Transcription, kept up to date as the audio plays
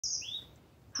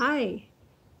Hi,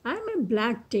 I'm a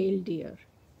black-tailed deer.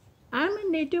 I'm a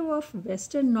native of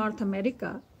Western North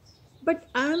America, but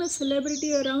I'm a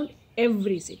celebrity around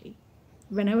every city.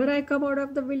 Whenever I come out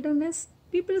of the wilderness,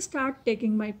 people start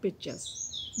taking my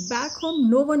pictures. Back home,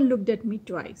 no one looked at me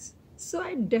twice, so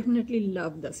I definitely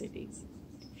love the cities.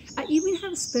 I even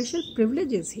have special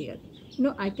privileges here.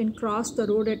 I can cross the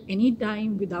road at any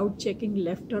time without checking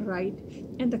left or right,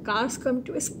 and the cars come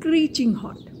to a screeching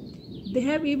halt. They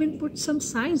have even put some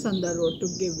signs on the road to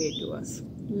give way to us.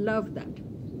 Love that.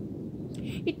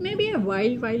 It may be a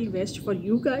wild, wild west for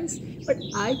you guys, but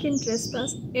I can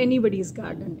trespass anybody's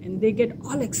garden and they get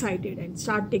all excited and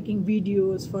start taking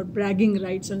videos for bragging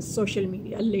rights on social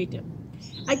media later.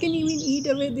 I can even eat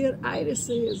away their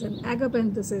irises and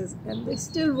agapanthuses and they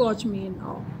still watch me in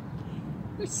awe.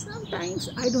 But sometimes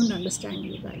I don't understand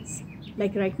you guys.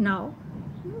 Like right now,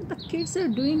 the kids are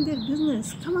doing their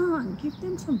business. Come on, give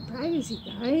them some privacy,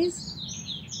 guys.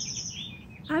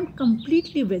 I'm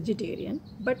completely vegetarian,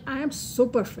 but I am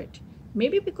super fit.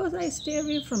 Maybe because I stay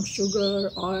away from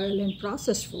sugar, oil, and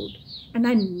processed food, and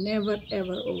I never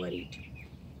ever overeat.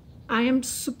 I am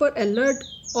super alert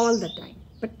all the time,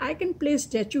 but I can play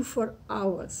statue for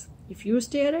hours. If you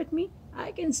stare at me,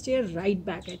 I can stare right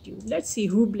back at you. Let's see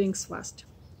who blinks first.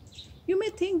 You may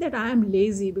think that I am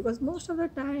lazy because most of the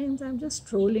times I'm just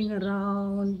strolling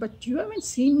around, but you haven't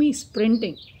seen me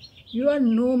sprinting. You are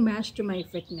no match to my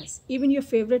fitness. Even your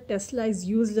favorite Tesla is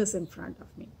useless in front of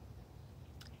me.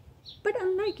 But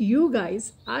unlike you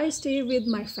guys, I stay with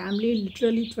my family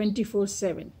literally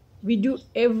 24/7. We do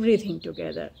everything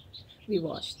together. We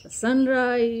watch the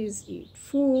sunrise, eat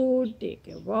food, take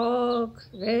a walk,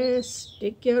 rest,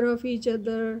 take care of each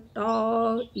other,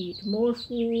 talk, eat more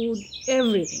food,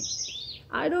 everything.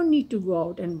 I don't need to go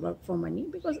out and work for money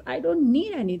because I don't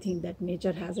need anything that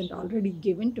nature hasn't already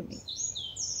given to me.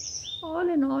 All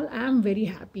in all, I am very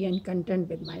happy and content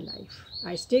with my life.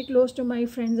 I stay close to my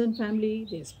friends and family.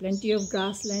 There's plenty of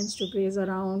grasslands to graze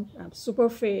around. I'm super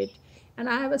fit and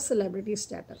I have a celebrity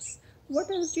status.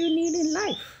 What else do you need in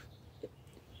life?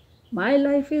 My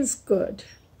life is good.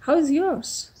 How's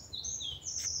yours?